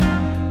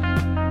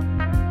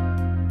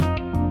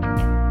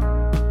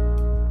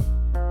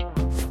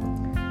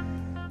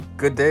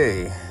Good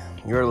day.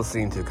 You're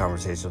listening to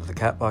Conversations with the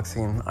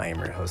Catboxing. I am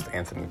your host,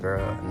 Anthony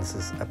Vera, and this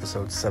is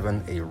episode 7,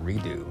 a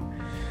redo.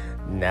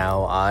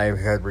 Now, I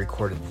had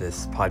recorded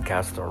this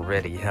podcast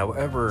already.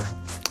 However,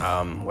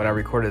 when I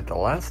recorded it the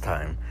last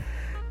time,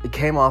 it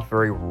came off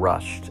very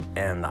rushed,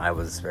 and I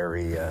was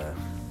very,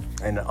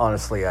 and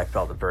honestly, I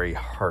felt very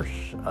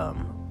harsh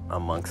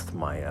amongst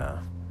my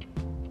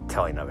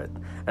telling of it.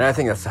 And I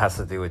think this has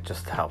to do with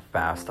just how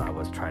fast I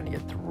was trying to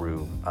get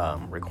through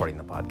recording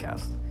the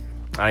podcast.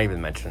 I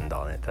even mentioned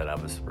on it that I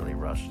was really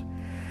rushed.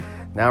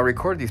 Now, I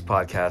record these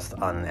podcasts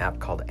on an app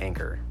called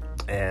Anchor,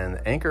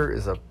 and Anchor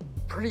is a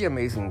pretty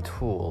amazing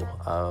tool.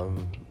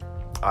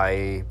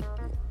 I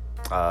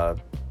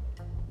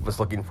was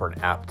looking for an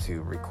app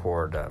to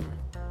record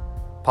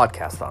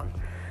podcasts on,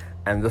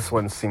 and this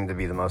one seemed to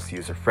be the most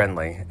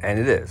user-friendly, and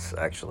it is,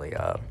 actually.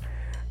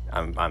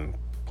 I'm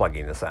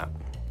plugging this app.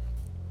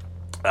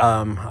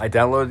 I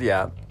downloaded the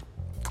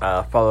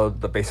app, followed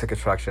the basic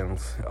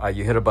instructions.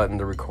 You hit a button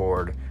to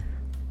record.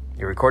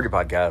 You record your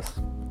podcast.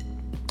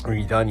 When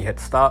you're done, you hit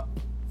stop,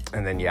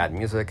 and then you add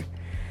music,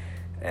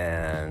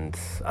 and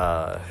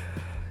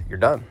you're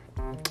done.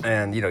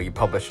 And, you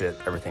publish it,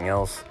 everything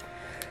else.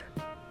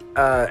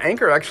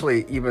 Anchor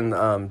actually even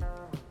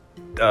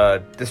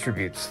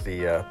distributes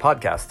the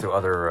podcast to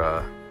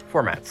other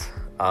formats,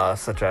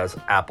 such as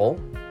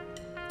Apple,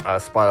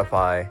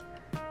 Spotify,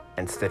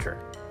 and Stitcher.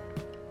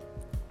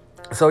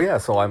 So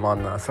I'm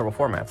on several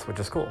formats, which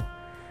is cool.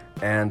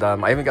 And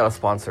I even got a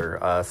sponsor,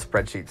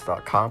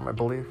 spreadsheets.com, I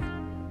believe.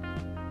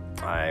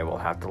 I will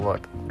have to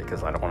look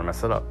because I don't want to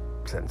mess it up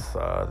since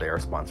they are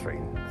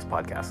sponsoring this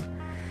podcast.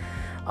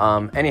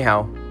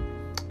 Anyhow,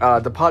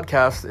 the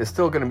podcast is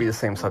still going to be the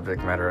same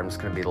subject matter. I'm just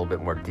going to be a little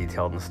bit more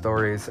detailed in the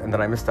stories. And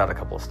then I missed out a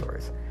couple of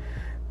stories.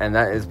 And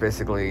that is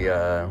basically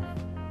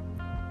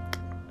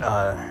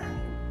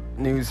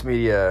news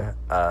media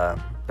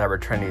that were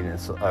trending,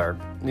 or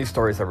news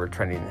stories that were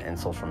trending in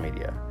social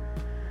media.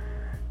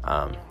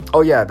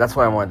 That's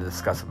why I wanted to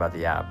discuss about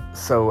the app.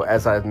 So,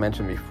 as I had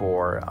mentioned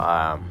before,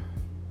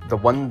 the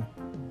one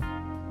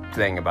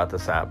thing about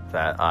this app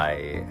that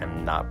I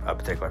am not a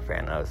particular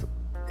fan of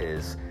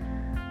is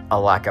a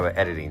lack of an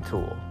editing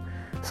tool.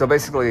 So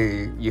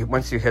basically,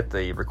 once you hit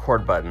the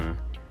record button,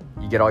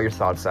 you get all your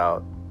thoughts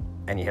out,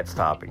 and you hit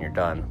stop, and you're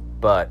done.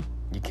 But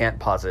you can't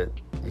pause it,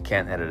 you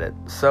can't edit it.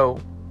 So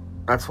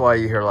that's why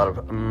you hear a lot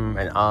of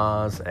and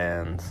ahs,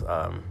 and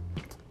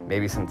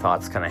maybe some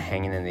thoughts kind of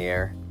hanging in the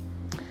air.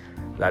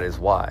 That is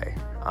why.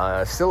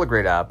 Still a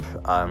great app.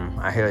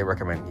 I highly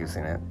recommend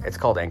using it. It's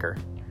called Anchor.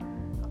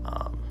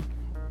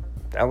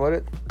 Download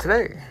it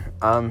today.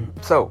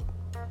 So,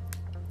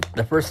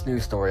 the first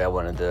news story I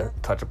wanted to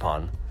touch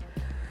upon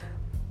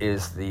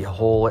is the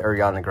whole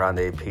Ariana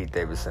Grande, Pete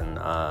Davidson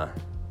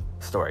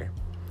story.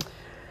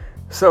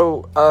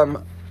 So,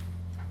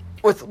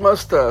 with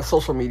most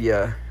social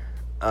media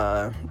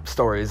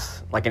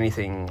stories, like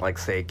anything, like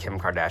say Kim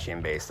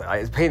Kardashian based,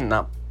 I pay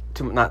not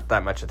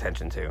that much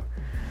attention to.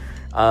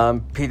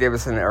 Pete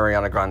Davidson and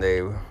Ariana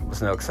Grande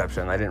was no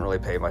exception. I didn't really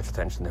pay much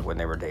attention to when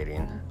they were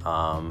dating,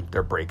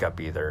 their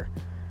breakup either.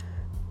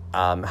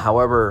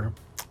 However,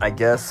 I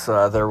guess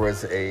there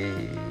was a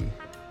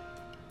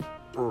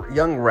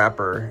young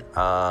rapper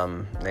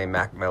named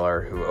Mac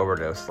Miller who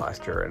overdosed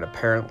last year, and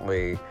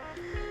apparently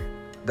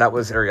that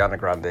was Ariana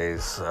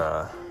Grande's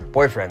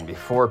boyfriend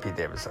before Pete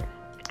Davidson.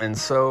 And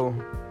so,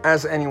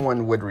 as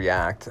anyone would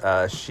react,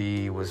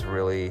 she was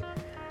really...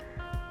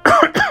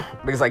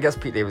 because I guess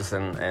Pete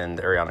Davidson and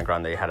Ariana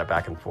Grande had a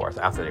back and forth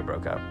after they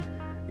broke up.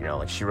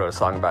 She wrote a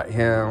song about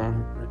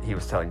him, he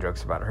was telling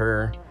jokes about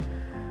her.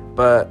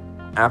 But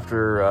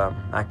after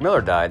Mac Miller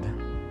died,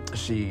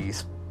 she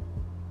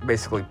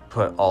basically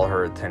put all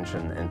her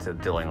attention into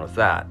dealing with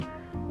that,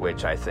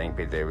 which I think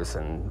Pete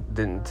Davidson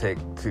didn't take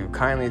too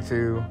kindly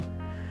to.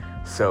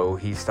 So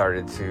he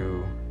started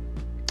to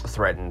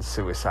threaten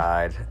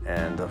suicide,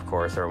 and of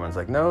course everyone's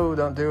like, no,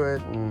 don't do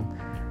it, and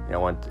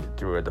went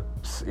through a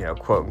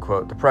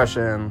quote-unquote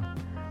depression.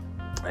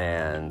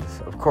 And,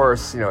 of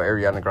course,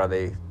 Ariana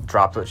Grande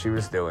dropped what she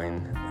was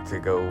doing to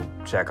go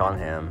check on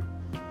him.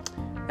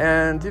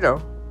 And,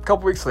 a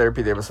couple weeks later,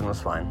 Pete Davidson was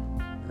fine.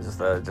 It was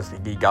just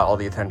he got all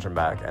the attention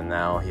back, and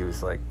now he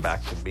was,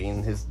 back to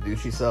being his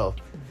douchey self.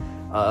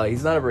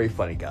 He's not a very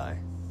funny guy.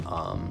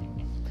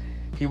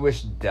 He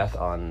wished death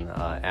on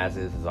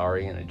Aziz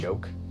Ansari in a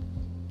joke.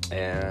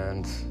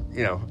 And,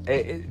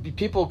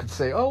 people could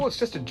say, oh, it's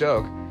just a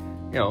joke.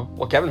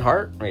 Kevin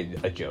Hart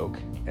made a joke,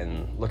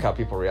 and look how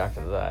people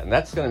reacted to that. And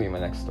that's going to be my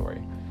next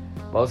story.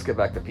 But let's get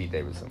back to Pete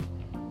Davidson.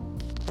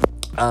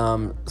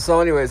 So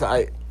anyways,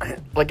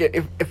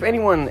 if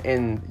anyone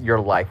in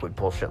your life would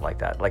pull shit like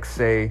that, like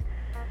say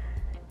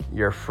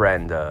your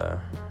friend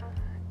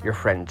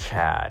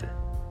Chad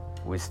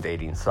was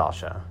dating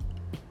Sasha,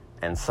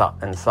 and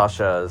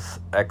Sasha's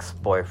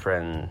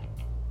ex-boyfriend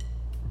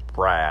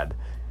Brad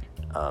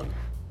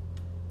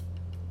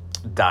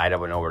died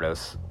of an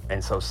overdose.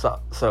 And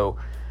so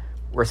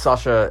where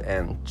Sasha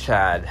and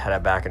Chad had a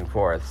back and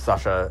forth,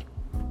 Sasha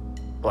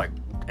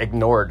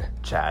ignored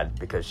Chad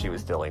because she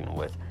was dealing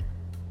with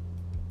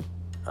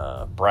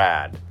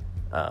Brad,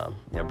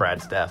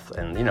 Brad's death,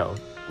 and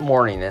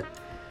mourning it.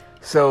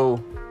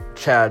 So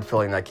Chad,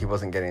 feeling like he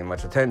wasn't getting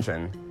much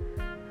attention,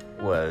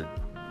 would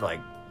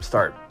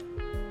start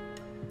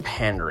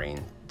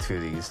pandering to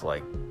these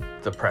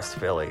depressed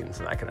feelings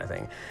and that kind of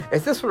thing.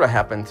 If this would have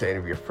happened to any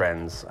of your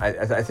friends,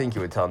 I think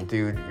you would tell them,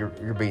 dude,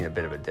 you're being a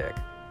bit of a dick.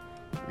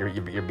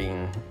 You're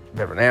being a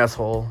bit of an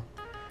asshole.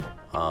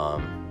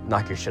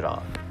 Knock your shit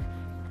off.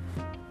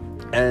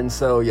 And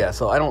so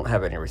I don't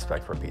have any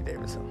respect for Pete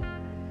Davidson.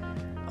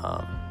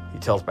 He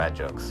tells bad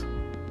jokes.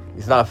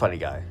 He's not a funny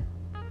guy.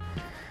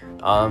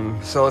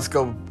 So let's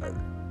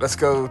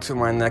go to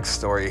my next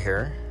story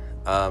here.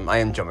 I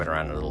am jumping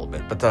around a little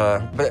bit, but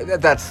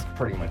that's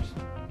pretty much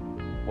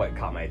what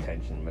caught my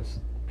attention was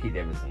Pete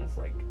Davidson's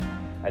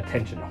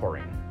attention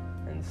whoring,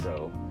 and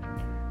so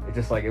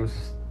get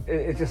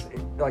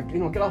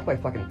off my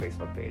fucking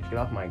Facebook page, get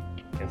off my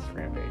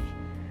Instagram page.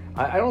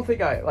 I don't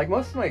think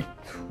most of my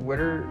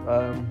Twitter,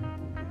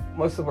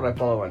 most of what I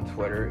follow on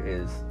Twitter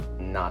is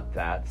not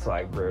that, so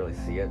I rarely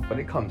see it, but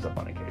it comes up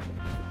on occasion.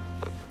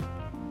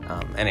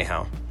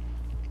 Anyhow,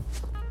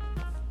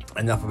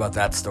 enough about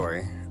that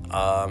story.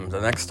 The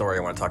next story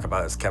I want to talk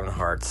about is Kevin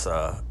Hart's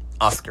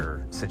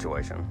Oscar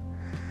situation.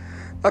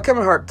 Now,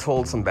 Kevin Hart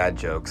told some bad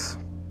jokes.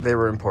 They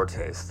were in poor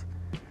taste.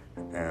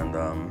 And,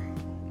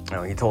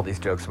 he told these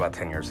jokes about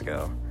 10 years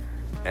ago.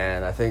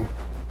 And I think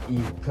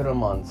he put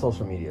them on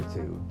social media,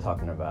 too,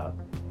 talking about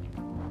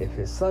if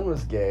his son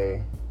was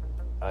gay,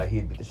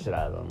 he'd beat the shit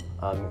out of him.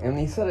 And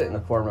he said it in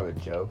the form of a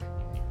joke.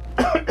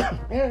 Yeah,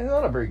 it's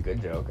not a very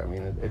good joke. I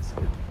mean, it's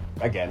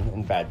again,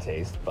 in bad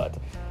taste, but...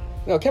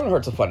 Kevin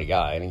Hart's a funny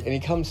guy, and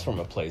he comes from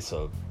a place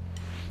of,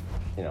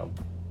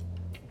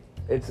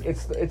 it's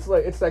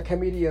that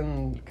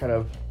comedian kind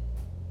of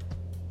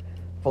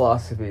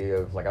philosophy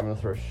of I'm gonna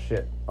throw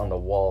shit on the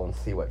wall and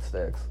see what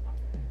sticks,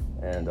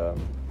 and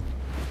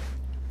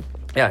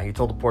he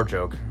told a poor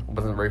joke. It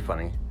wasn't very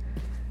funny,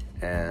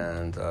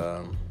 and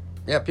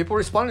people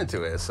responded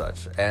to it as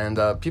such, and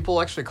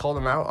people actually called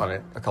him out on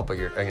it a couple of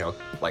years,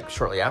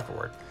 shortly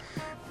afterward,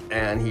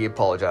 and he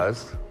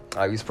apologized.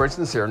 He was pretty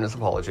sincere in his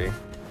apology.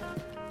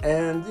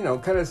 And,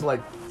 kind of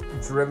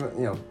driven,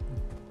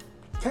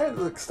 kind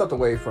of stepped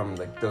away from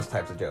those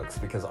types of jokes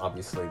because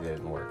obviously they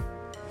didn't work.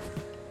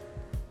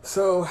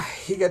 So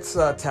he gets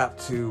tapped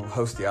to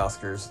host the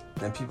Oscars,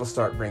 and people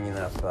start bringing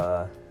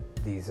up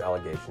these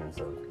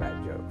allegations of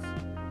bad jokes.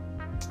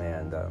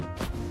 And the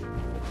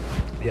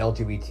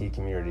LGBT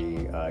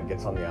community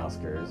gets on the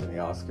Oscars, and the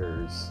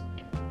Oscars,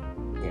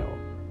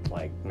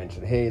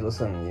 mention, hey,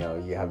 listen,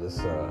 you have this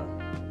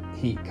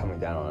heat coming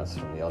down on us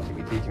from the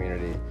LGBT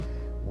community.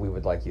 We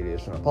would like you to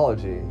issue an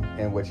apology,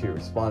 in which he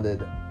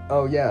responded,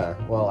 oh yeah,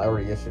 well, I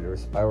already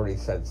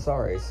said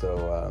sorry,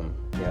 so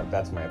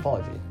that's my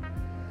apology.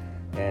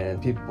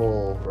 And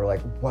people were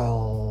like,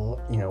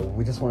 well,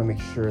 we just want to make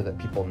sure that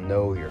people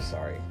know you're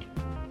sorry.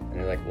 And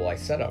they're like, well, I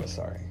said I was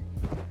sorry.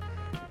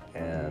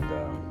 And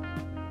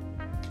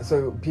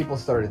so people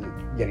started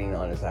getting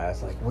on his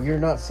ass, well, you're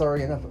not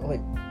sorry enough.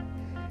 And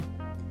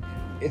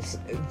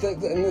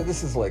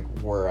this is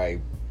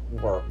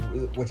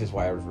which is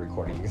why I was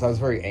recording, because I was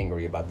very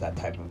angry about that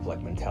type of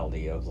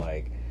mentality of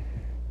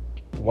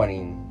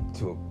wanting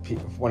to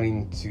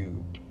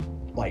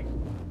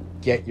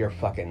get your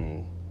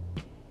fucking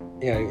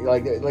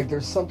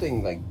there's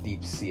something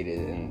deep seated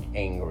and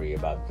angry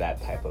about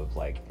that type of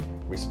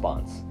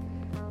response,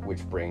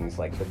 which brings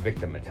the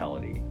victim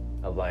mentality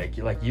of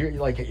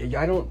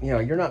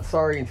you're not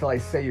sorry until I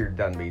say you're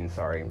done being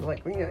sorry. I'm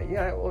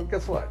well,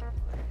 guess what?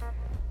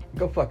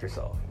 Go fuck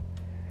yourself.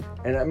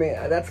 And I mean,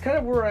 that's kind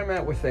of where I'm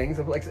at with things.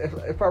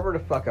 If I were to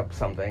fuck up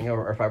something,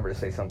 or if I were to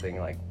say something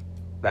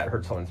that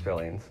hurts someone's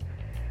feelings,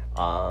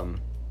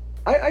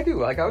 I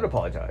do. I would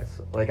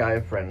apologize. I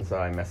have friends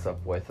that I mess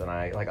up with, and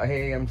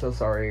hey, I'm so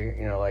sorry.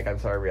 I'm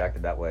sorry I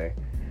reacted that way.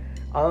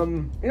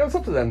 It's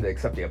up to them to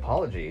accept the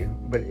apology.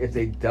 But if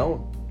they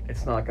don't,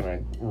 it's not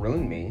gonna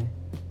ruin me.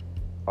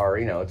 Or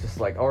it's just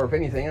or if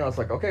anything else,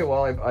 okay,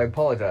 well, I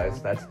apologize.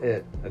 That's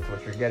it. That's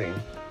what you're getting.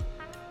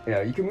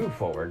 You can move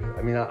forward.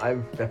 I mean,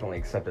 I've definitely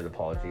accepted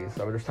apologies.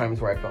 So there's times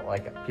where I felt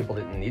like people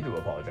didn't need to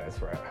apologize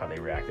for how they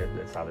reacted.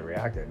 That's how they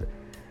reacted.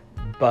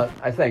 But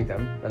I thank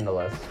them,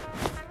 nonetheless.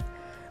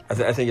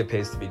 I think it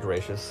pays to be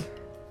gracious.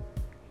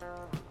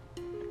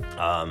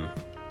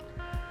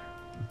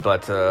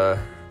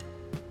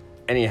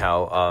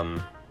 Anyhow,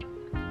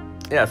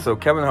 so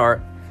Kevin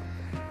Hart,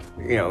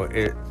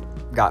 it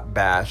got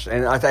bashed.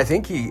 And I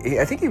think he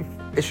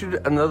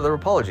issued another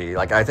apology.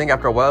 I think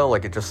after a while,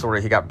 it just sort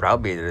of, he got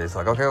browbeated. It's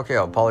okay,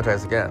 I'll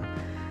apologize again.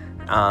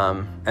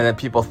 And then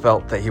people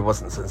felt that he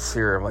wasn't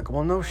sincere. I'm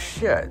well, no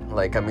shit.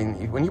 I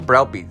mean, when you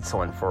browbeat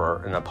someone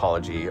for an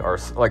apology or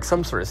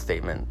some sort of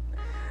statement,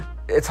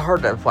 it's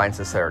hard to find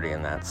sincerity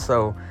in that.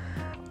 So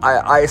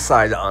I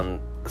side on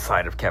the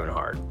side of Kevin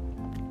Hart.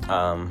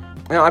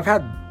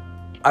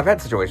 I've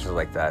had situations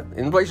like that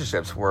in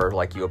relationships where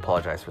you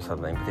apologize for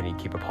something, but then you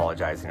keep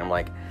apologizing. I'm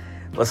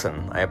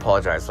listen, I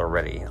apologized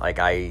already.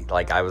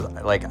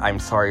 I'm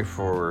sorry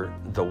for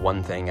the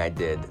one thing I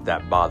did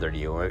that bothered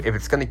you. If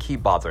it's going to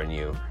keep bothering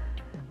you,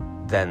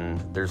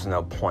 then there's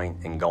no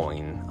point in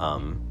going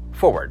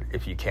forward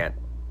if you can't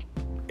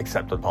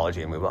accept the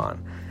apology and move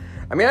on.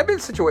 I mean, I've been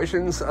in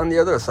situations on the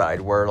other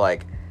side where,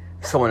 like,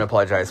 someone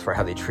apologized for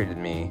how they treated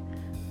me,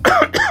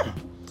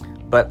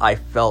 but I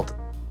felt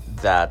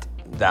that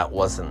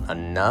wasn't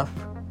enough,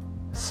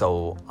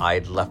 so I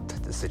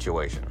left the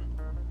situation.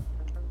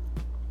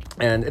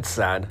 And it's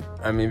sad.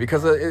 I mean,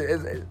 because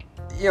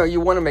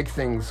you want to make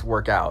things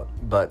work out,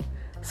 but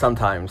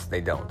sometimes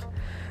they don't.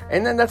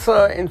 And then that's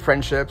in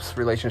friendships,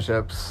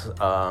 relationships.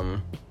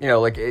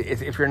 Like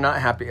if you're not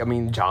happy, I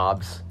mean,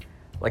 jobs.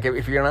 Like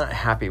if you're not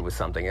happy with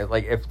something,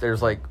 like if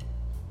there's like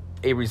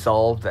a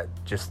resolve that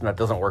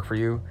doesn't work for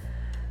you,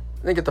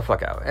 then get the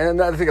fuck out.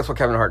 And I think that's what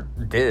Kevin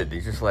Hart did.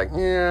 He's just like,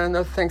 yeah,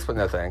 no thanks, but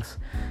no thanks.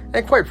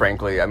 And quite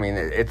frankly, I mean,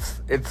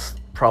 it's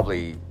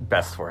probably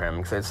best for him,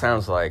 because it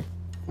sounds like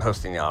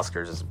hosting the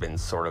Oscars has been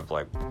sort of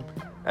like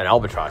an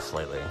albatross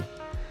lately.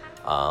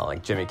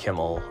 Like Jimmy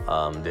Kimmel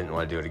didn't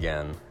want to do it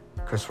again.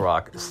 Chris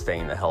Rock is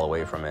staying the hell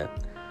away from it.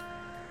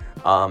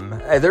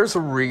 There's a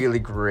really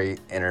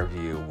great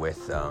interview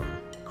with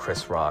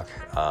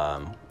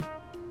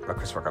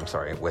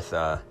with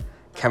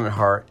Kevin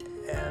Hart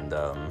and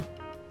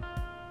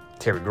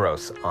Terry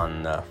Gross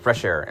on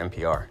Fresh Air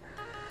NPR.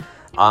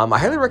 I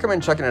highly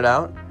recommend checking it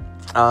out.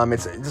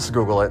 It's just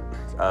Google it.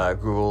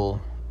 Google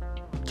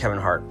Kevin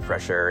Hart,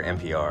 Fresh Air,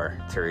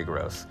 NPR, Terry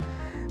Gross.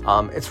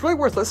 It's really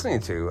worth listening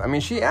to. I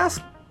mean, she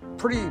asked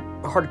pretty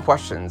hard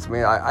questions. I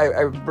mean,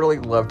 I really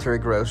love Terry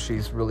Gross.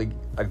 She's really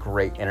a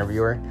great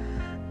interviewer.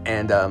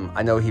 And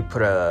I know he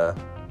put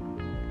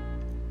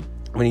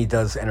when he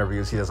does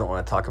interviews, he doesn't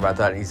want to talk about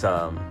that. He's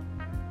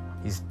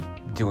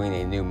doing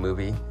a new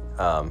movie.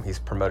 He's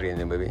promoting a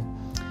new movie.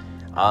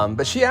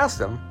 But she asked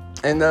him,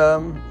 and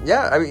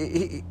I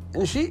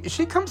mean,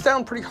 she comes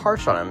down pretty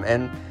harsh on him,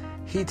 and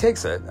he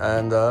takes it,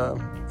 and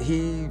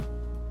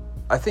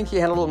I think he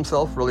handled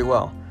himself really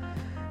well.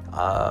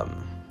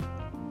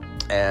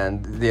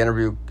 And the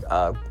interview,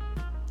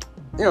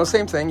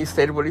 same thing. He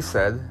stated what he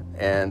said,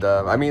 and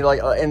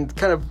and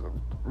kind of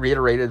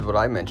reiterated what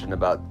I mentioned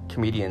about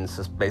comedians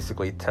just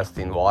basically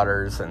testing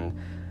waters, and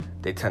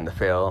they tend to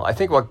fail. I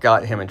think what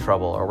got him in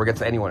trouble, or what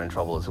gets anyone in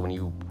trouble, is when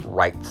you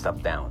write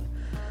stuff down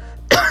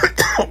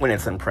when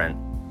it's in print.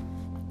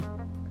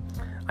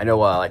 I know,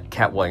 like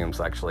Cat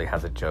Williams actually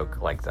has a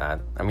joke like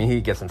that. I mean,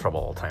 he gets in trouble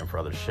all the time for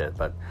other shit,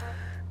 but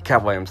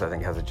Cat Williams, I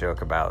think, has a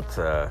joke about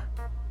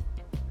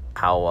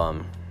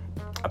how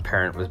a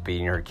parent was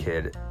beating her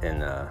kid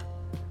in a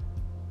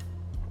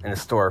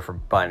store for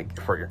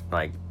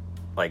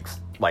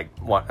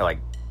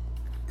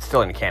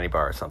stealing a candy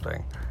bar or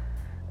something.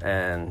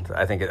 And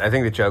I think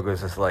the joke was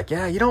just like,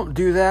 yeah, you don't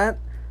do that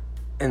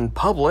in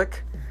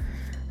public.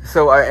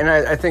 So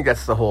I think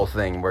that's the whole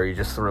thing, where you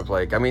just sort of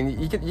like, I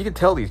mean, you could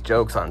tell these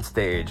jokes on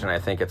stage, and I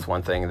think it's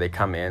one thing. They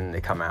come in,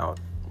 they come out,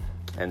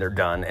 and they're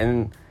done,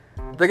 and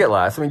they get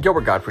lost. I mean,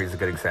 Gilbert Gottfried is a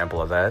good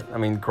example of that. I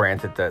mean,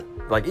 granted that,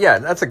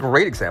 that's a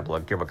great example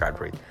of Gilbert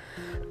Gottfried.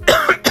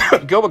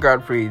 Gilbert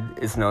Gottfried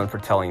is known for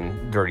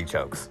telling dirty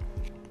jokes,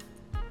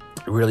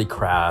 really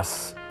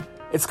crass.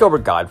 It's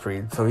Gilbert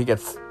Gottfried, so he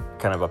gets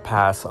kind of a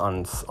pass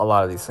on a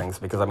lot of these things,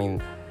 because I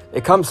mean,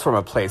 it comes from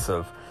a place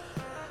of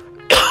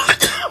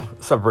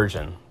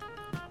subversion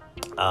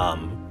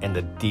in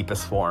the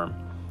deepest form.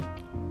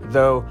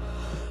 Though,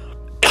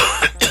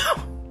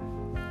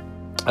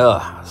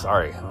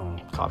 sorry, I'm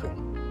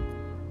coughing.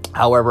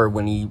 However,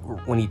 when he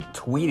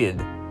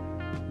tweeted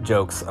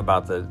jokes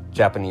about the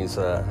Japanese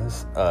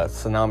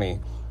tsunami,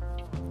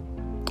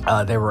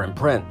 they were in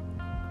print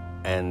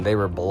and they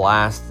were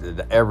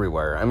blasted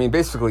everywhere. I mean,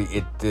 basically,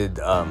 it did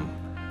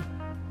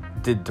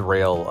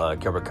derail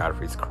Gilbert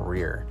Gottfried's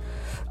career.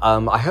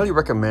 I highly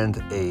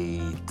recommend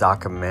a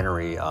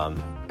documentary.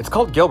 It's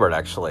called Gilbert,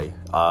 actually.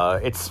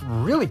 It's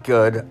really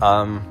good.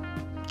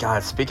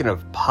 God, speaking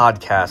of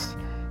podcasts,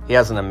 he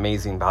has an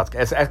amazing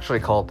podcast. It's actually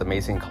called The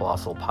Amazing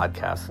Colossal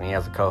Podcast, and he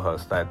has a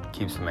co-host that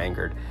keeps him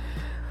anchored.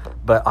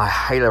 But I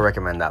highly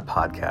recommend that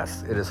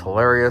podcast. It is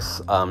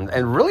hilarious,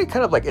 and really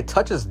kind of like, it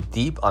touches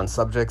deep on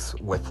subjects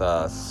with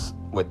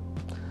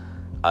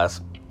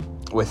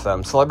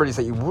celebrities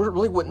that you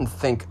really wouldn't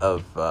think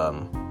of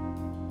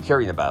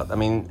hearing about. I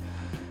mean,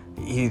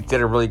 he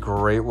did a really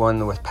great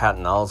one with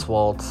Patton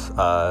Oswalt,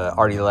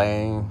 Artie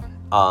Lang.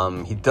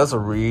 He does a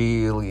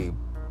really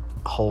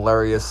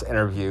hilarious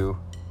interview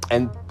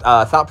and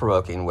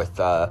thought-provoking with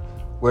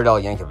Weird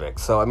Al Yankovic.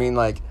 So, I mean,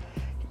 like,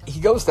 he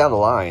goes down the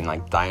line,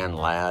 like Diane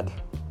Ladd.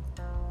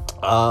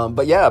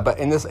 But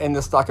in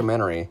this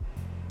documentary,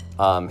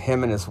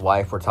 him and his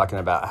wife were talking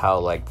about how,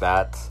 like,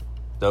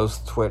 those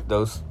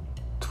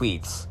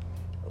tweets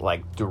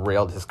like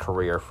derailed his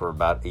career for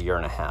about a year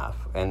and a half.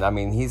 And I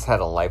mean, he's had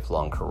a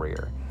lifelong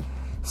career.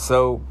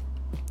 So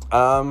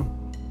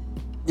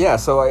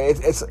so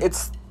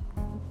it's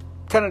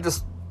kind of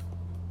just,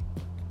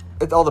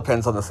 it all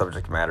depends on the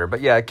subject matter. But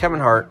yeah, Kevin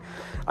Hart,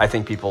 I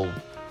think people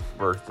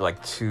were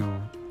like too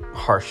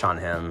harsh on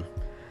him.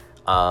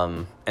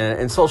 And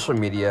in social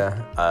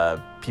media,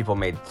 people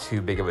made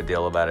too big of a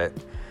deal about it.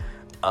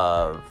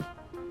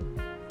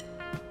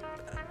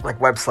 Like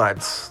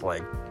websites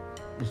like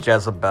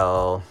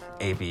Jezebel,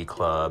 AB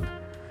Club,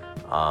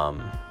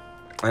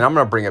 and I'm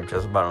going to bring up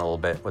Jezebel in a little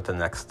bit with the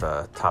next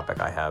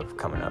topic I have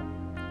coming up.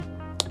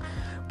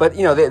 But,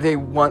 you know, they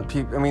want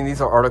people, I mean,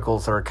 these are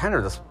articles that are kind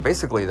of just,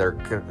 basically they're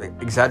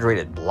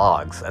exaggerated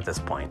blogs at this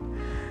point,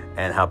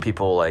 and how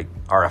people, like,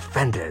 are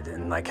offended,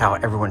 and, like, how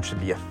everyone should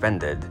be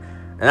offended.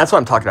 And that's what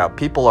I'm talking about.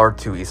 People are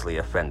too easily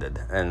offended,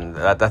 and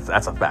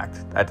that's a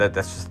fact.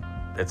 That's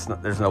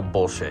just, there's no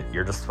bullshit.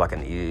 You're just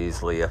fucking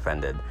easily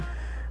offended.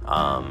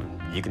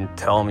 You can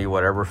tell me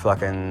whatever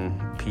fucking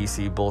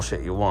PC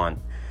bullshit you want.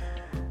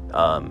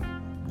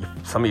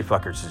 Some of you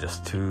fuckers are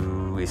just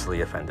too easily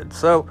offended.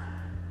 So,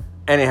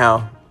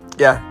 anyhow,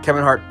 yeah,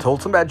 Kevin Hart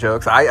told some bad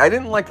jokes. I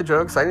didn't like the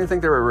jokes. I didn't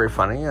think they were very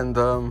funny. And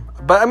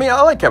but I mean,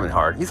 I like Kevin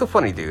Hart. He's a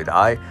funny dude.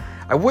 I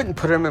wouldn't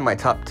put him in my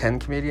top 10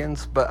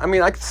 comedians, but I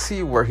mean, I could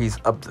see where he's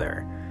up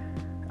there.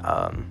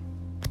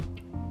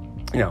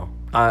 You know,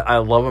 I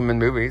love him in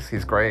movies.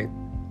 He's great.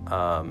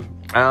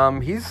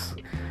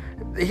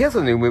 He has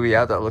a new movie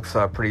out that looks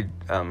pretty.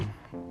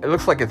 It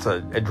looks like it's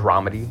a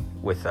dramedy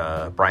with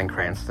Bryan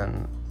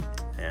Cranston,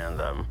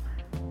 and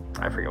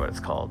I forget what it's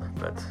called.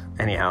 But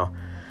anyhow,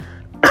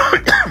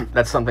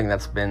 that's something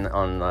that's been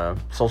on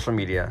social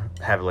media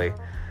heavily,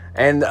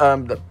 and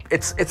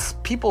it's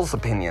people's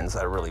opinions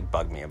that really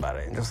bug me about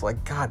it. And just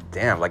like, god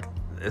damn, like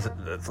it's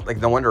like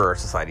no wonder our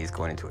society is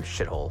going into a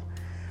shithole,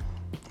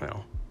 you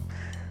know.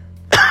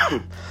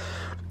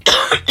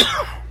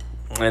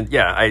 And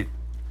yeah,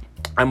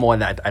 I'm one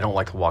that I don't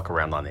like to walk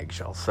around on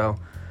eggshells. So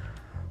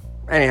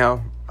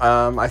anyhow,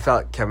 I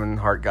thought Kevin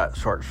Hart got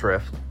short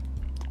shrift.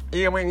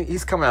 Yeah, I mean,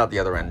 he's coming out the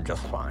other end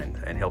just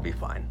fine, and he'll be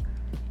fine.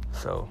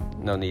 So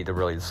no need to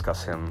really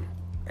discuss him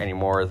any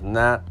more than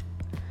that.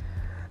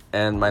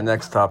 And my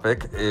next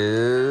topic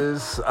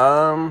is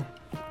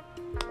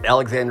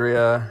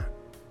Alexandria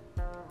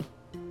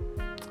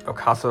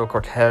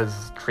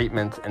Ocasio-Cortez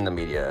treatment in the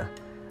media.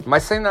 Am I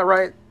saying that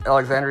right?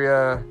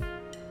 Alexandria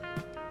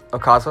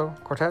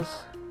Ocasio-Cortez?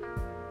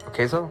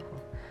 Ocaso?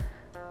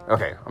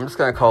 Okay, I'm just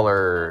going to call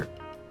her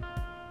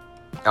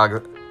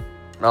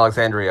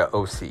Alexandria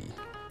OC.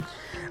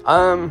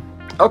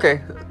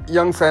 Okay,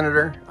 young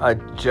senator,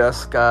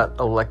 just got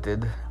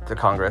elected to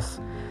Congress.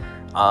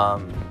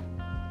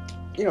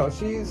 You know,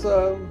 she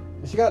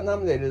got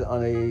nominated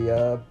on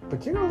a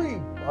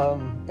particularly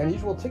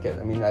unusual ticket.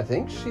 I mean, I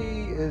think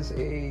she is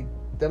a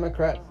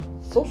Democrat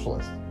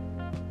socialist.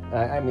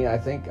 I mean, I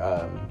think,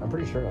 I'm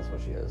pretty sure that's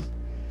what she is.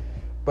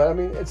 But, I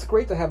mean, it's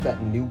great to have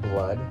that new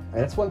blood. And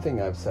that's one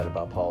thing I've said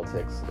about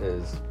politics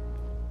is,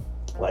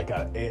 like,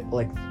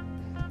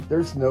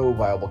 there's no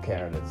viable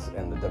candidates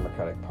in the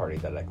Democratic Party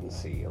that I can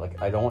see.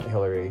 Like, I don't want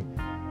Hillary.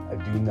 I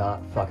do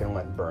not fucking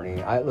want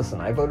Bernie. I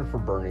voted for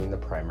Bernie in the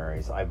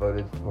primaries. I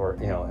voted for,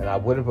 you know, and I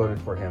would have voted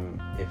for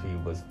him if he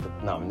was the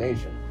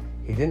nomination.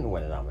 He didn't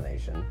win a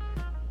nomination.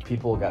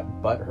 People got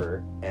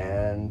butthurt,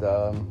 and,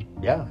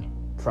 yeah,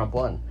 Trump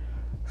won.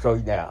 So,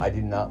 yeah, I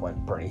do not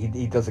want Bernie.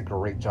 He does a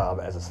great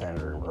job as a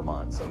senator in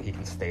Vermont, so he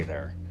can stay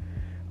there.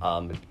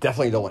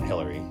 Definitely don't want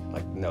Hillary.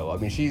 Like, no. I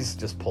mean, she's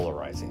just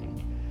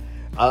polarizing.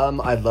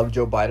 I love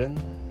Joe Biden.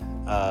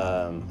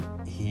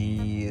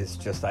 He is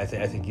just, I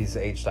think he's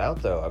aged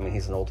out, though. I mean,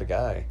 he's an older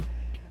guy.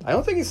 I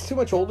don't think he's too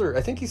much older.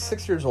 I think he's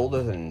 6 years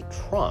older than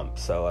Trump.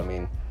 So, I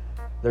mean,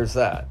 there's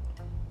that.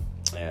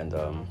 And,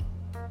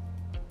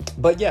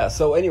 but yeah,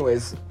 so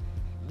anyways,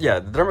 yeah,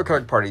 the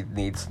Democratic Party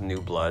needs new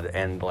blood,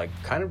 and like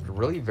kind of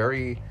really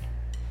very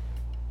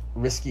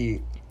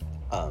risky,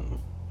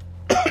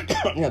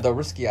 you know, the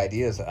risky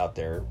ideas out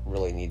there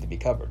really need to be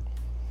covered.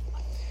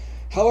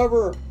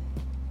 However,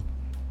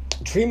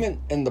 treatment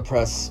in the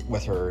press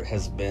with her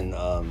has been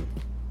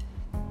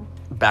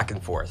back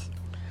and forth.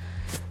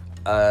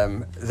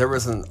 There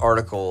was an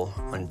article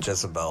on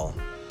Jezebel,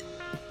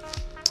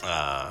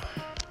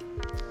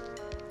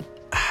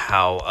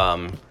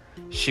 how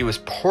she was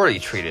poorly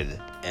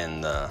treated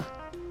in the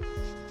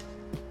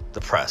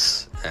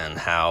press, and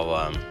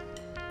how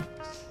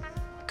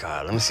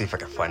God, let me see if I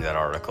can find that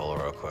article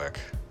real quick,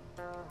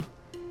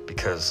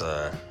 because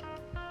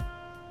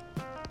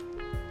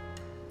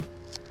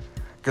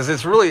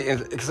it's really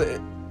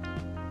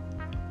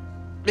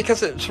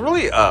because it's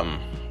really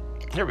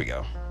here we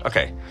go.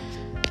 Okay.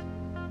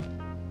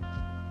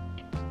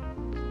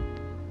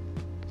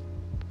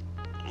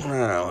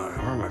 Where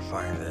am I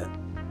finding it?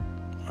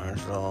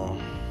 Marshall.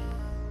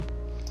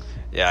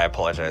 Yeah, I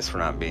apologize for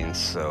not being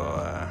so,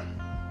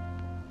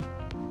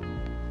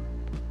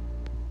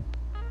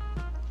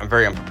 I'm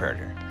very unprepared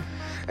here.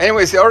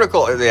 Anyways, the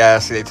article,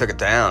 they took it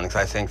down because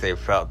I think they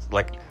felt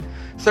like,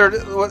 so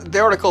the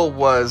article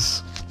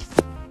was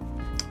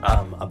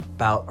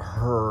about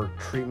her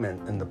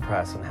treatment in the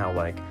press and how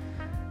like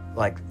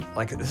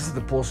this is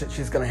the bullshit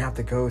she's gonna have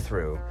to go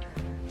through.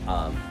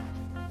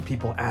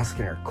 People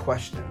asking her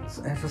questions,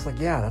 and it's just like,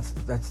 yeah,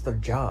 that's their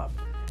job.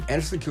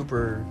 Anderson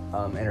Cooper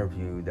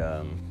interviewed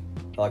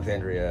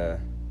Alexandria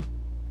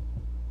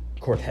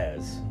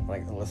Cortez.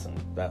 Like, listen,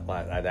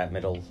 that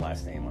middle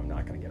last name I'm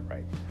not going to get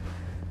right.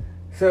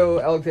 So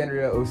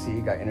Alexandria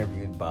OC got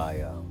interviewed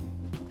by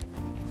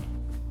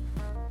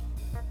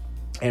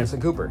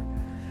Anderson Cooper.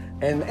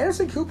 And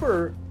Anderson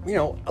Cooper, you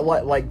know, a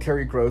lot like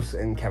Terry Gross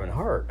and Kevin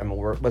Hart, I mean,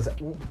 was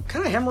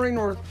kind of hammering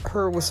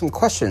her with some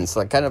questions,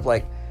 like kind of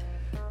like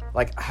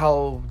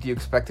how do you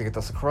expect to get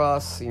this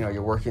across? You know,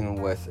 you're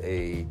working with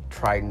a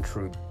tried and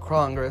true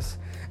Congress.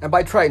 And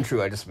by tried and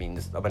true, I just mean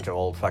just a bunch of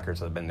old fuckers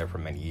that have been there for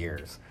many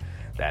years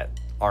that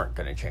aren't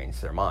going to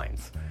change their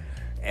minds.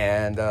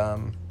 And,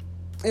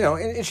 you know,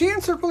 and she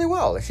answered really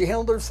well. She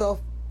handled herself,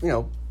 you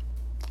know,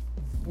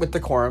 with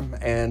decorum.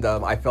 And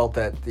I felt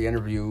that the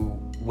interview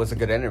was a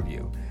good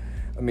interview.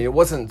 I mean, it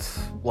wasn't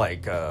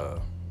like,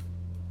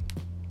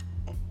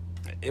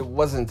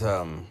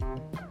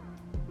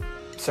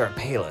 Sarah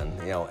Palin,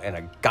 you know, in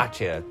a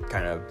gotcha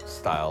kind of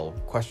style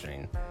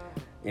questioning,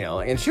 you know,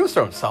 and she was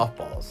throwing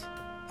softballs.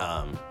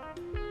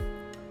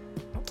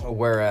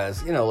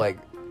 Whereas, you know, like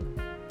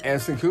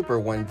Anderson Cooper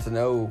wanted to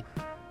know,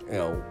 you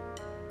know,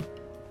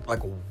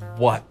 like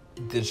what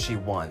did she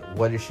want?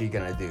 What is she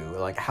going to do?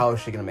 Like, how is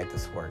she going to make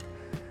this work?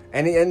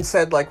 And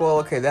said like, well,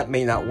 okay, that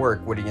may not work.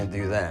 What are you going to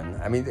do then?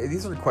 I mean,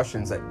 these are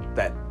questions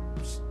that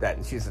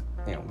she's,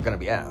 you know, going to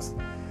be asked,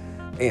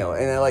 you know,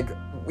 and like,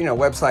 you know,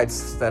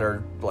 websites that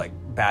are like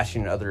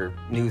bashing other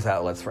news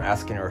outlets for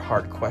asking her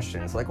hard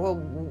questions. Like, well,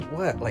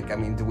 what? Like, I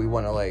mean, do we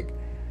want to like,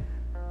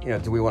 you know,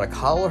 do we want to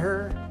coddle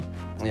her?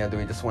 You know, do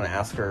we just want to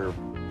ask her,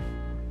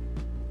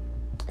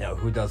 you know,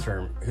 who does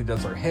her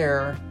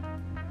hair?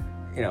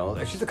 You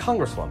know, she's a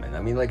congresswoman. I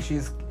mean, like,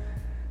 she's,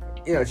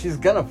 you know, she's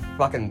gonna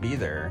fucking be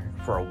there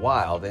for a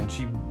while. Then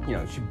she, you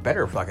know, she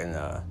better fucking,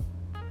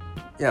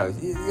 you know,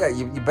 yeah,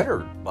 you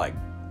better like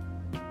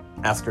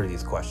ask her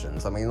these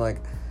questions. I mean,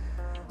 like,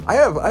 I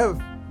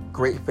have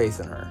great faith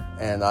in her,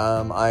 and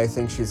I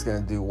think she's gonna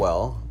do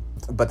well.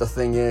 But the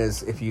thing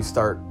is, if you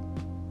start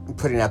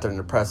putting out there in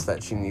the press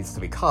that she needs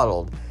to be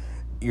coddled,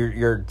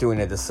 you're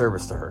doing a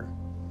disservice to her.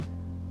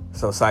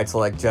 So sites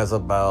like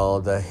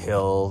Jezebel, The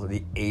Hill,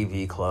 the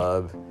AV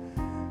Club,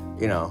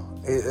 you know,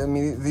 I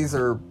mean, these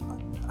are,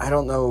 I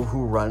don't know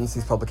who runs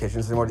these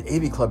publications anymore. The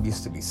AV Club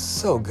used to be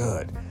so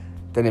good.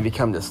 Then it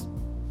become this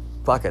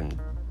fucking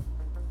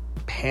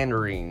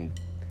pandering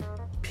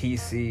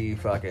PC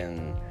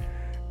fucking,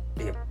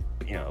 you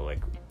know,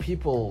 like,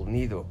 people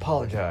need to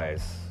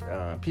apologize.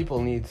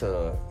 People need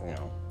to, you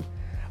know,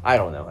 I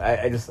don't know.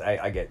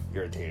 I get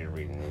irritated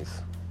reading these.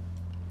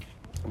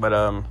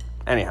 But,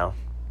 anyhow,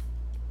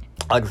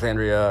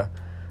 Alexandria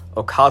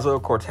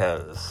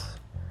Ocasio-Cortez.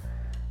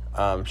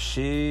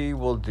 She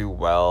will do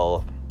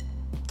well.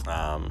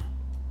 You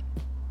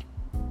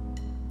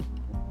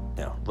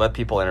know, let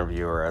people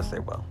interview her as they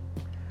will.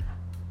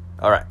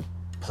 Alright,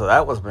 so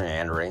that was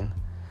meandering.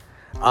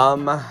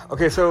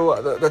 Okay,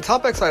 so the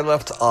topics I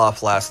left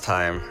off last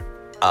time,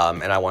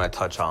 and I want to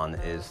touch on,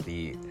 is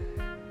the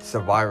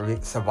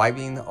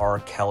Surviving R.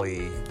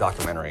 Kelly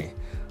documentary.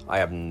 I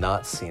have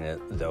not seen it,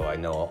 though I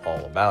know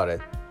all about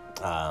it.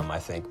 I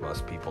think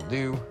most people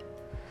do.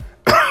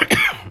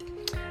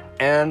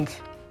 And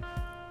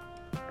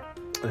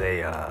they,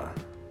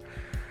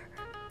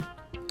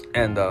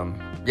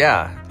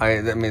 yeah,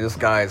 I mean, this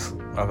guy's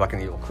a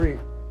fucking evil creep.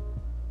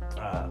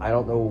 I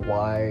don't know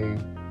why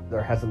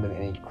there hasn't been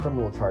any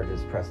criminal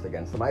charges pressed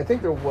against him. I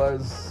think there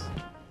was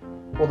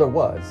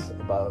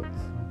about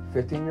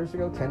 15 years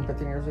ago, 10,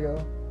 15 years ago,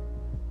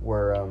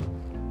 where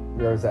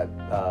there was that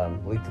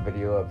leaked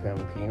video of him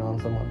peeing on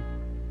someone.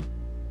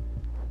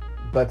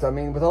 But, I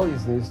mean, with all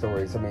these news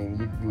stories, I mean,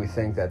 you would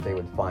think that they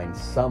would find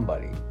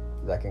somebody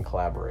that can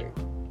collaborate.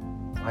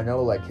 I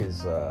know, like, he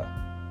has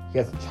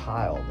a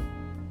child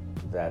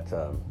that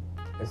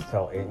is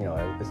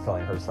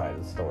telling her side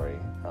of the story,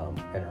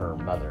 and her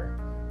mother.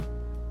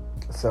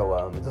 So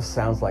it just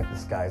sounds like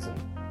this guy's an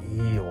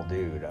evil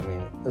dude. I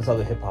mean, there's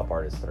other hip hop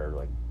artists that are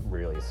like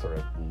really sort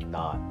of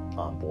not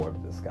on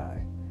board with this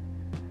guy.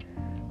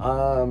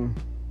 And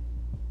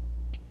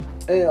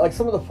like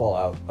some of the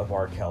fallout of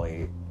R.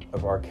 Kelly's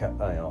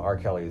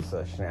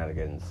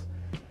shenanigans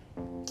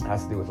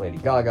has to do with Lady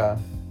Gaga,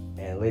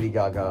 and Lady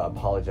Gaga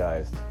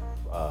apologized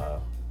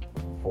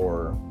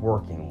for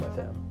working with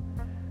him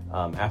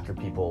after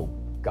people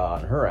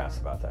got on her ass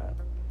about that.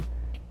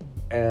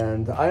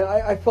 And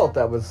I felt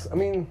that was, I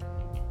mean,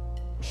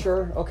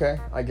 sure, okay,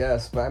 I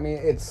guess, but I mean,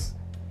 it's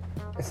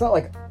not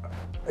like,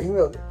 you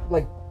know,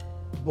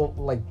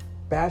 like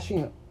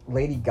bashing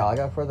Lady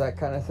Gaga for that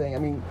kind of thing. I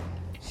mean,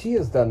 she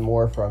has done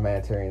more for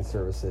humanitarian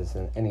services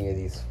than any of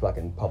these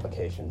fucking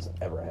publications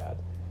ever had.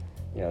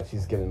 You know,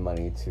 she's given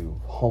money to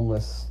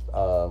homeless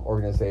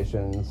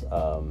organizations,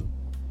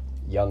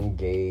 young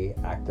gay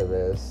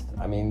activists.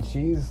 I mean,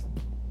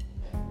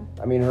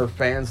 her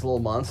fans, little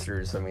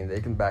monsters. I mean, they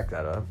can back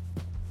that up.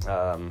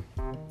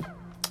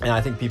 And I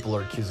think people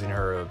are accusing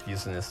her of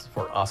using this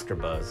for Oscar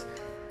buzz.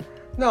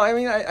 No, I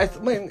mean, I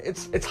mean,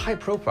 it's high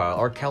profile.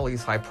 R.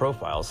 Kelly's high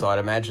profile, so I'd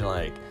imagine,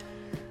 like,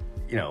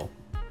 you know,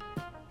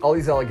 all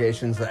these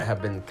allegations that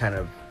have been kind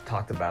of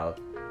talked about,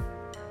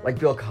 like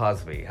Bill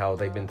Cosby, how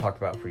they've been talked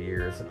about for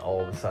years, and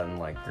all of a sudden,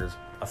 like, there's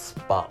a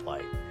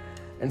spotlight.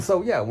 And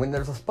so, yeah, when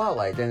there's a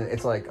spotlight, then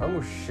it's like,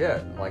 oh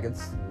shit, like,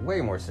 it's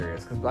way more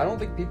serious, because I don't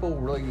think people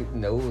really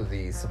know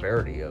the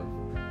severity of,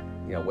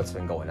 you know, what's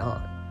been going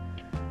on.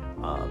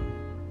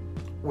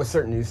 With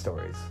certain news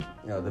stories,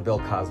 you know, the Bill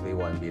Cosby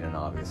one being an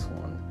obvious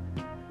one.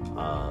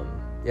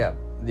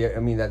 I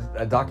mean, that's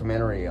a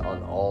documentary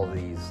on all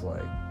these,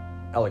 like,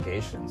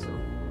 allegations, or,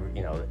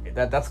 you know,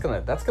 that's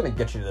gonna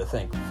get you to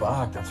think,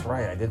 fuck, that's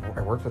right,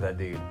 I worked with that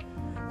dude.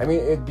 I mean,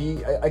 it'd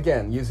be,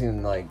 again,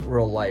 using, like,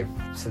 real life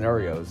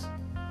scenarios,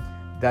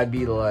 that'd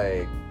be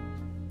like,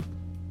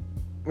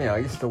 you know, I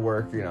used to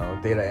work, you know,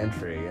 data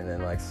entry, and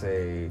then, like,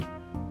 say,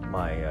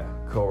 my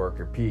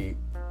coworker Pete,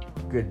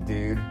 good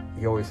dude,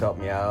 he always helped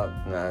me out,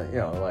 and, you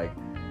know, like,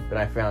 then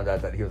I found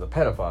out that he was a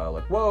pedophile,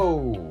 like,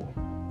 whoa,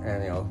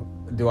 and, you know,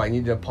 do I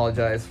need to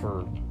apologize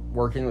for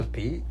working with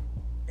Pete?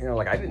 You know,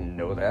 like, I didn't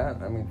know that.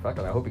 I mean, fuck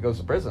it, I hope he goes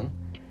to prison.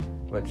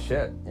 But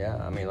shit, yeah,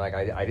 I mean, like,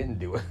 I didn't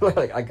do it.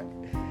 Like,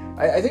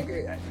 I think,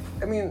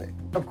 I mean,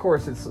 of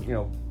course, it's, you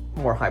know,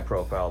 more high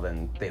profile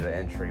than data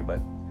entry, but,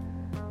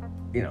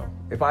 you know,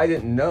 if I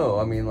didn't know,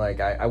 I mean,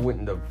 like, I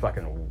wouldn't have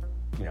fucking,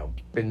 you know,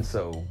 been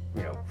so,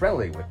 you know,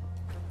 friendly with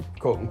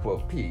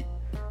quote-unquote Pete.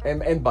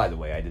 And by the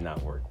way, I did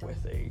not work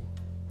with a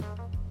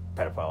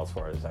pedophile as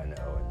far as I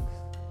know, and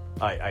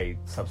I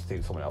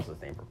substituted someone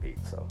else's name for Pete,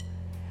 so.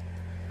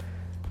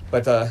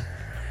 But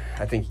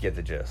I think you get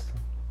the gist.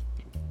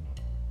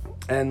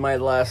 And my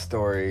last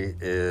story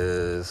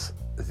is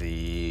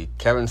the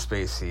Kevin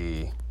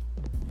Spacey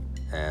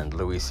and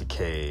Louis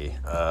C.K.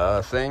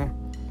 Thing.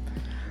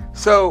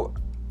 So,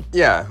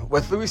 yeah,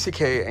 with Louis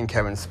C.K. and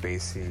Kevin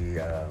Spacey,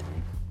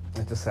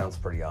 it just sounds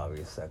pretty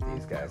obvious that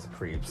these guys are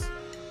creeps.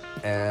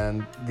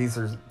 And these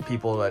are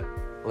people that,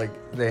 like,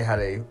 they had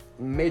a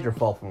major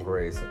fall from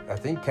grace. I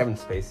think Kevin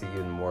Spacey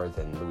even more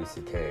than Louis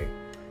C.K.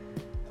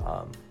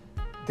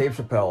 Dave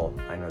Chappelle,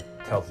 I know,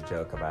 tells a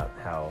joke about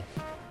how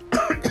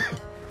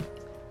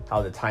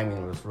how the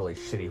timing was really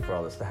shitty for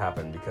all this to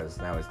happen, because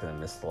now he's going to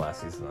miss the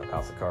last season of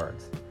House of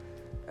Cards.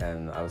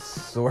 And I was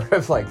sort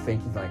of like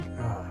thinking, like,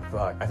 oh,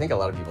 fuck. I think a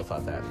lot of people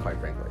thought that, quite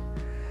frankly.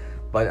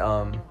 But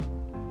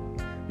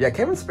yeah,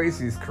 Kevin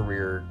Spacey's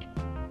career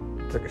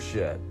took a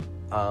shit.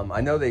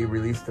 I know they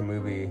released a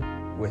movie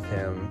with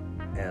him,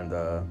 and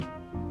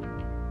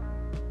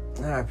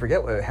I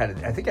forget what it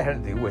had. I think it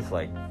had to do with,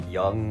 like,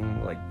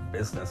 young, like,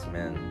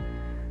 businessmen,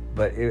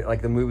 but it,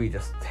 like, the movie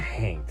just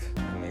tanked.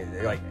 I mean,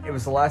 it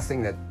was the last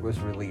thing that was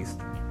released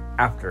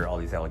after all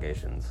these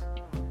allegations.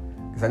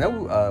 Because I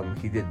know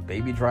he did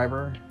Baby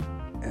Driver,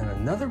 and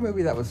another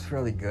movie that was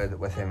fairly good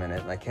with him in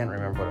it, and I can't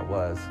remember what it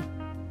was.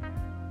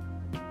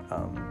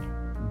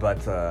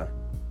 But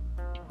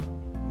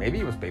maybe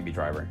it was Baby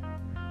Driver.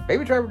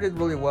 Baby Driver did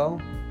really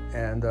well,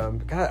 and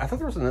God, I thought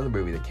there was another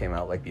movie that came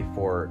out, like,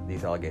 before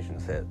these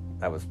allegations hit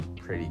that was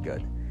pretty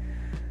good.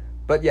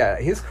 But yeah,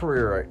 his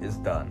career is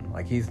done.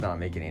 Like, he's not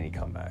making any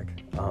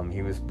comeback.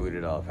 He was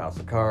booted off House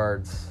of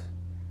Cards.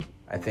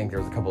 I think there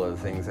was a couple other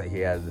things that he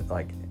had,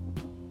 like,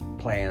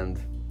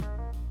 planned.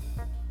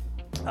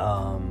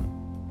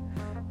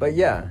 But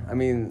yeah, I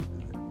mean,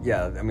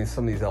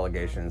 some of these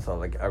allegations are,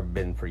 like, have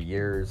been for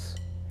years.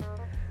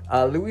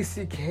 Louis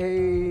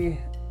C.K.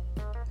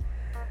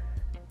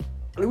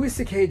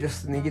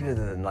 just needed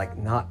to, like,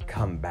 not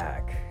come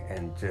back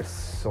and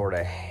just sort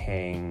of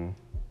hang.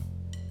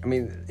 I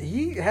mean,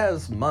 he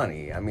has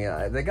money. I mean,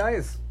 the guy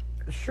is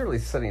surely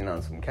sitting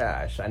on some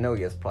cash. I know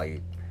he has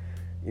probably,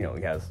 you know,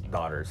 he has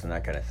daughters and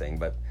that kind of thing,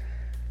 but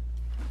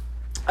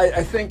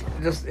I think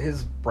just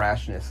his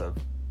brashness of,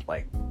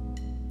 like,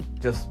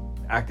 just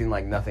acting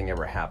like nothing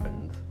ever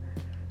happened,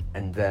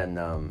 and then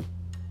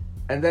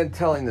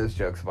telling those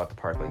jokes about the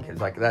Parkland kids,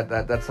 like,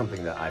 that's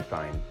something that I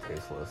find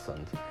tasteless.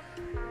 And,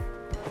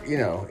 you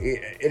know,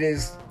 it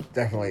is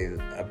definitely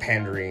a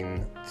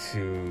pandering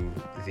to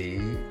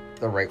the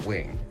right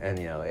wing, and,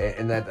 you know,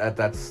 and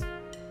that's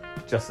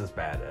just as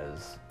bad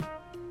as,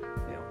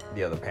 you know,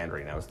 the other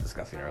pandering I was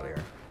discussing earlier.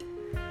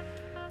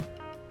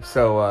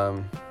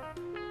 So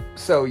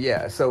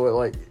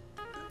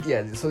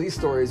these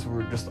stories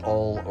were just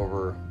all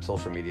over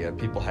social media.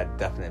 People had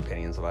definite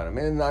opinions about them,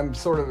 and I'm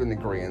sort of in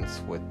agreement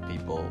with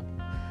people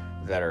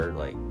that are,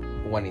 like,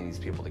 wanting these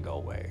people to go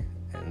away.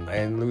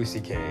 And Louis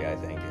C.K., I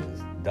think, is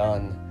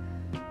done.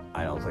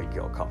 I don't think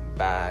he'll come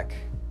back.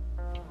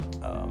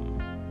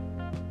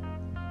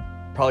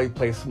 Probably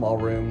play small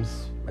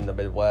rooms in the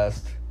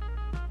Midwest,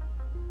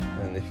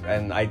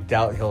 and I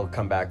doubt he'll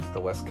come back to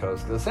the West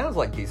Coast, because it sounds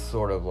like he's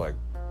sort of, like,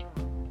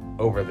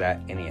 over that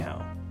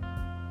anyhow.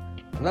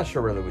 I'm not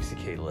sure where Louis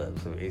C.K.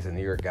 lives. If he's a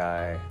New York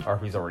guy, or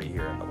if he's already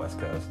here in the West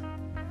Coast.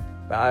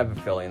 But I have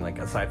a feeling, like,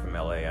 aside from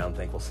LA, I don't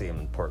think we'll see him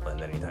in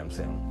Portland anytime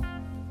soon.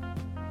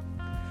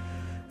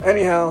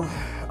 Anyhow,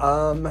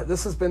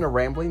 this has been a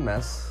rambling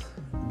mess,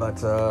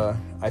 but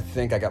I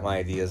think I got my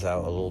ideas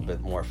out a little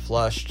bit more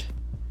flushed,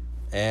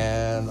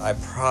 and I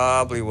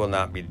probably will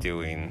not be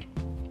doing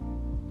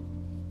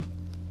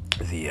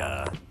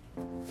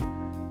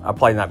I'll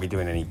probably not be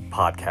doing any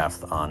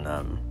podcast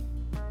on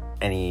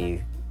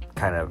any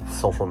kind of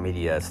social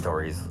media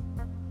stories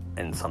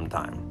in some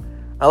time.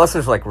 Unless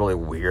there's like really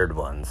weird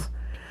ones.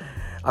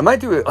 I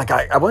might do it, like,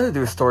 I want to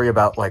do a story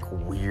about, like,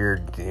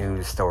 weird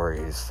news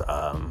stories,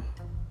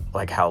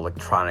 like how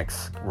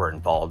electronics were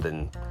involved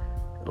in,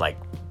 like,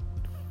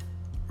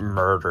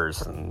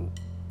 murders and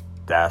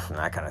death and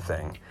that kind of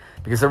thing.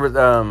 Because there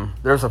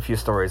was a few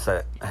stories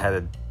that had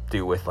to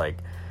do with, like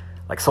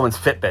someone's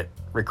Fitbit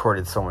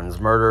recorded someone's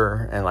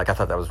murder, and, like, I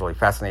thought that was really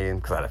fascinating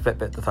because I had a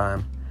Fitbit at the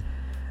time.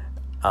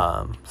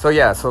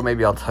 So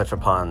maybe I'll touch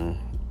upon,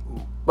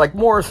 like,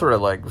 more sort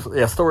of, like,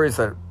 stories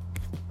that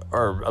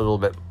are a little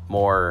bit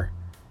more,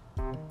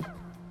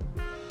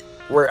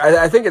 where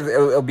I think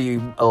it'll be a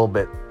little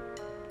bit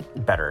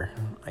better,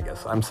 I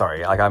guess. I'm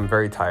sorry, like, I'm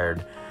very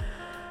tired.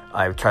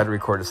 I've tried to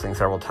record this thing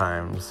several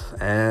times,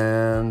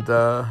 and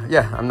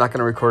I'm not going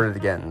to record it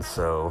again.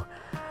 So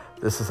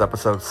this is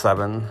episode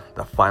 7,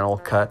 the final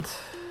cut.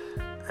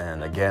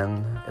 And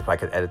again, if I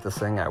could edit this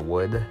thing, I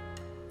would,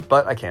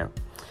 but I can't.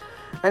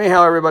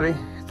 Anyhow, everybody,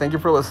 thank you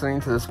for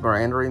listening to this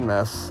meandering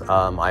mess.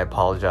 I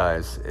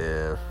apologize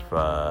if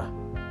I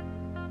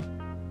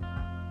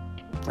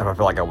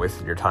feel like I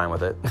wasted your time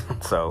with it.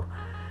 So,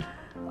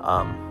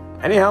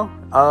 anyhow,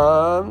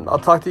 I'll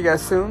talk to you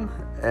guys soon,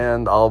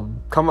 and I'll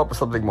come up with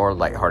something more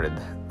lighthearted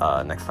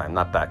next time,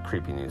 not that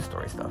creepy news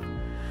story stuff.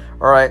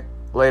 All right,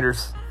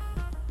 laters.